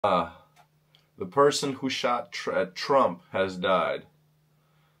The person who shot Trump has died.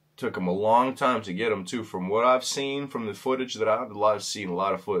 Took him a long time to get him too. From what I've seen from the footage that I've seen a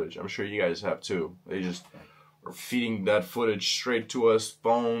lot of footage. I'm sure you guys have too. They just are feeding that footage straight to us.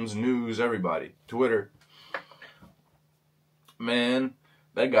 Phones, news, everybody. Twitter. Man,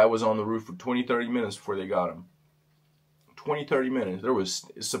 that guy was on the roof for 20-30 minutes before they got him. 20-30 minutes. There was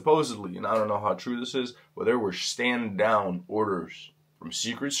supposedly, and I don't know how true this is, but there were stand down orders from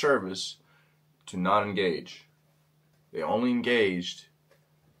Secret Service to not engage. They only engaged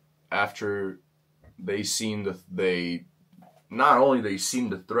after they seen not only they seen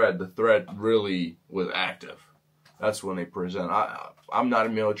the threat really was active. That's when they present. I'm not a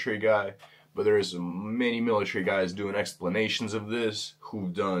military guy, but there is many military guys doing explanations of this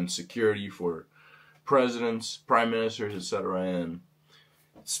who've done security for presidents, prime ministers, etc. And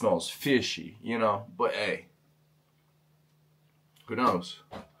it smells fishy, you know. But hey, who knows?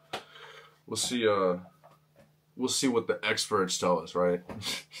 We'll see. We'll see what the experts tell us, right?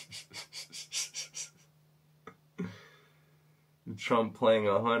 Trump playing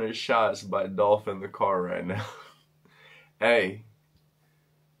 100 shots by Dolph in the car right now. Hey,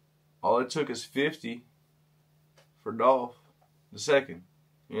 all it took is 50 for Dolph the second,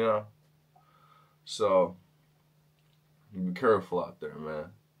 you know. So, be careful out there, man.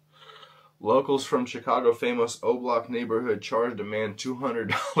 Locals from Chicago famous O-Block neighborhood charged a man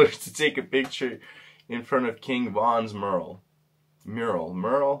 $200 to take a picture in front of KingVon's mural.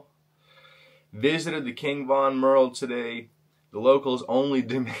 Mural? Visited the KingVon Mural today. The locals only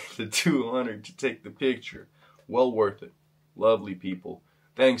demanded $200 to take the picture. Well worth it. Lovely people.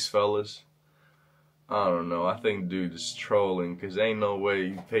 Thanks, fellas. I don't know. I think dude is trolling, because ain't no way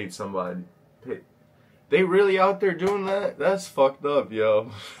you paid somebody. They really out there doing that? That's fucked up,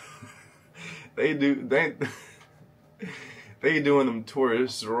 yo. They doing them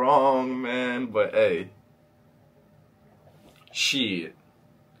tourists wrong, man. But hey, shit.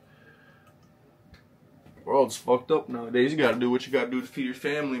 World's fucked up nowadays. You gotta do what you gotta do to feed your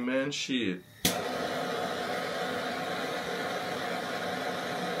family, man. Shit.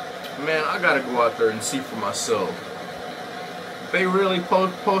 Man, I gotta go out there and see for myself. They really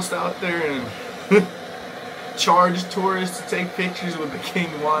post out there and charge tourists to take pictures with the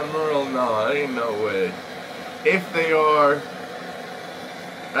KingVon Mural? No, ain't no way. If they are,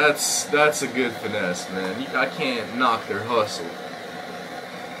 that's a good finesse, man. I can't knock their hustle.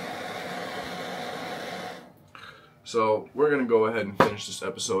 So we're gonna go ahead and finish this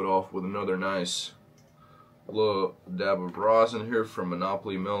episode off with another nice little dab of rosin here from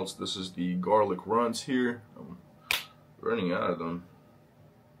Monopoly Melts. This is the garlic runts here. I'm running out of them.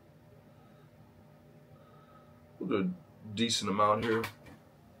 We'll do a decent amount here.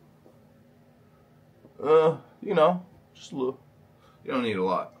 You know, just a little. You don't need a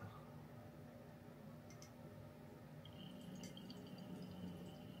lot.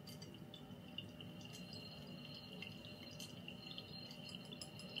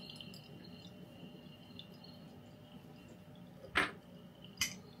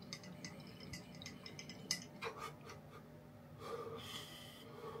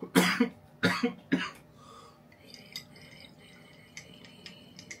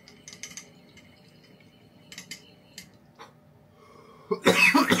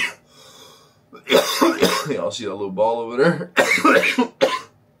 Y'all see that little ball over there?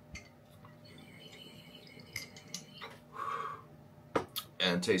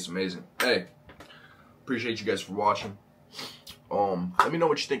 And it tastes amazing. Hey, appreciate you guys for watching. Let me know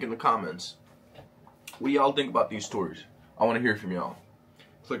what you think in the comments. What do y'all think about these stories? I want to hear from y'all.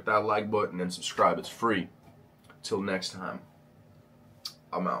 Click that like button and subscribe. It's free. Till next time,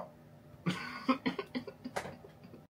 I'm out.